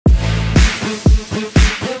Greetings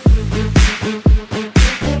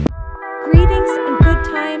and good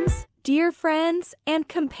times, dear friends and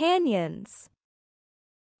companions.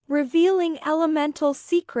 Revealing elemental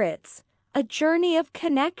secrets, a journey of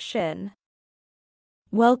connection.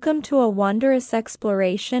 Welcome to a wondrous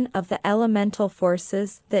exploration of the elemental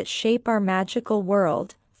forces that shape our magical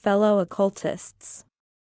world, fellow occultists.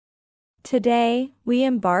 Today, we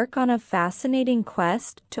embark on a fascinating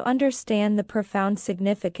quest to understand the profound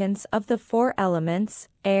significance of the four elements: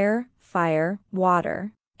 air, fire,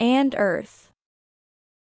 water, and earth.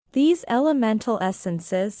 These elemental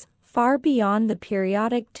essences, far beyond the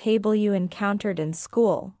periodic table you encountered in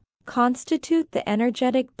school, constitute the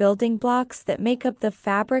energetic building blocks that make up the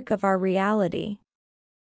fabric of our reality.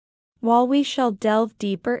 While we shall delve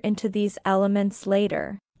deeper into these elements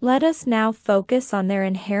later, let us now focus on their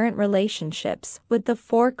inherent relationships with the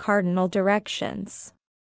four cardinal directions.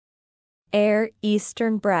 Air,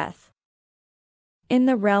 Eastern breath. In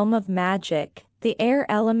the realm of magic, the air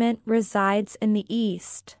element resides in the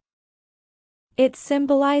east. It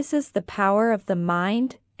symbolizes the power of the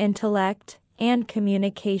mind, intellect, and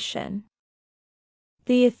communication.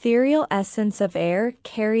 The ethereal essence of air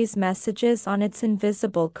carries messages on its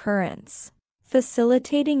invisible currents,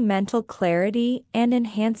 facilitating mental clarity and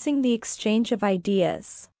enhancing the exchange of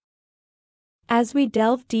ideas. As we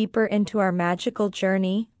delve deeper into our magical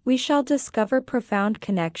journey, we shall discover profound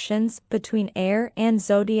connections between air and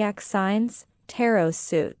zodiac signs, tarot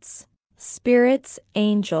suits, spirits,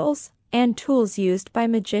 angels, and tools used by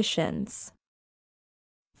magicians.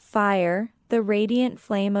 Fire, the radiant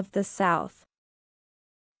flame of the south.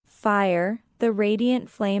 Fire, the radiant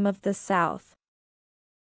flame of the south.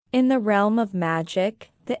 In the realm of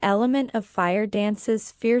magic, the element of fire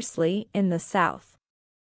dances fiercely in the south.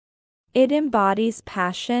 It embodies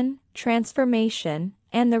passion, transformation,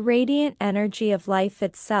 and the radiant energy of life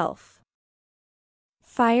itself.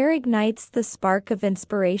 Fire ignites the spark of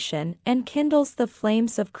inspiration and kindles the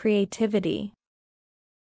flames of creativity.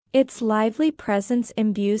 Its lively presence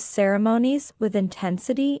imbues ceremonies with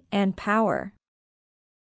intensity and power.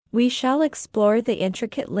 We shall explore the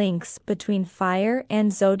intricate links between fire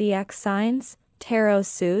and zodiac signs, tarot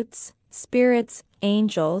suits, spirits,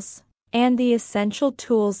 angels, and the essential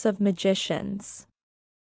tools of magicians.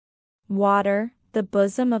 Water, the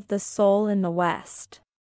bosom of the soul in the west.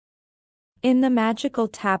 In the magical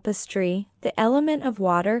tapestry, the element of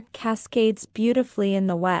water cascades beautifully in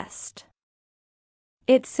the west.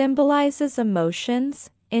 It symbolizes emotions,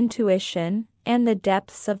 intuition, and the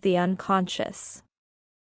depths of the unconscious.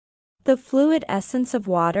 The fluid essence of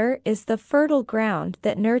water is the fertile ground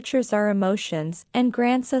that nurtures our emotions and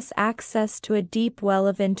grants us access to a deep well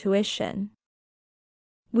of intuition.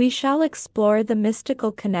 We shall explore the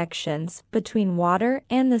mystical connections between water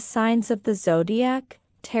and the signs of the zodiac,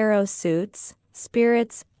 tarot suits,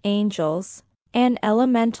 spirits, angels, and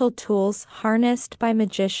elemental tools harnessed by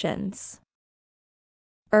magicians.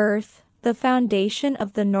 Earth, the foundation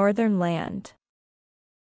of the northern land.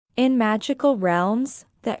 In magical realms,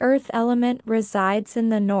 the earth element resides in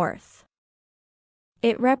the north.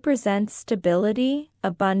 It represents stability,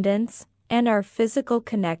 abundance, and our physical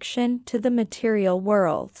connection to the material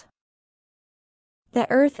world. The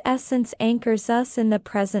earth essence anchors us in the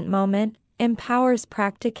present moment, empowers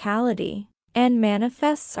practicality, and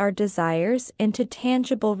manifests our desires into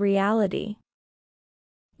tangible reality.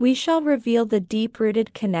 We shall reveal the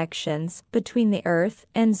deep-rooted connections between the earth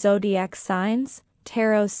and zodiac signs,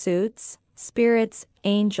 tarot suits, spirits,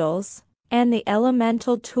 angels, and the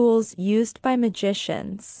elemental tools used by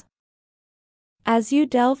magicians. As you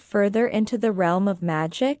delve further into the realm of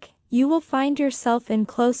magic, you will find yourself in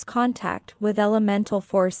close contact with elemental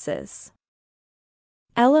forces.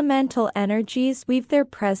 Elemental energies weave their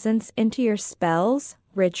presence into your spells,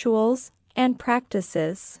 rituals, and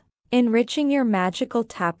practices, enriching your magical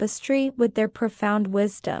tapestry with their profound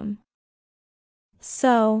wisdom.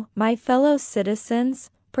 So, my fellow citizens,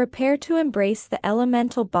 prepare to embrace the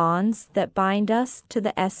elemental bonds that bind us to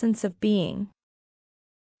the essence of being.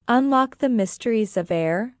 Unlock the mysteries of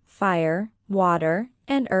air, fire, water,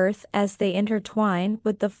 and earth as they intertwine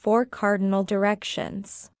with the four cardinal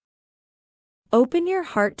directions. Open your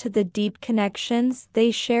heart to the deep connections they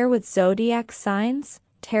share with zodiac signs,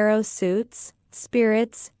 tarot suits,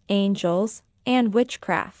 spirits, angels, and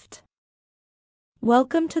witchcraft.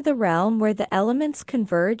 Welcome to the realm where the elements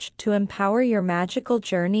converge to empower your magical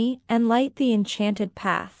journey and light the enchanted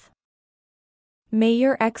path. May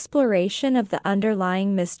your exploration of the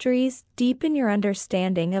underlying mysteries deepen your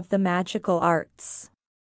understanding of the magical arts.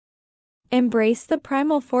 Embrace the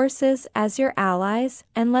primal forces as your allies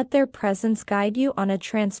and let their presence guide you on a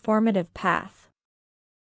transformative path.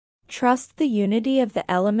 Trust the unity of the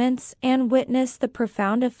elements and witness the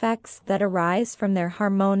profound effects that arise from their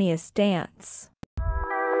harmonious dance.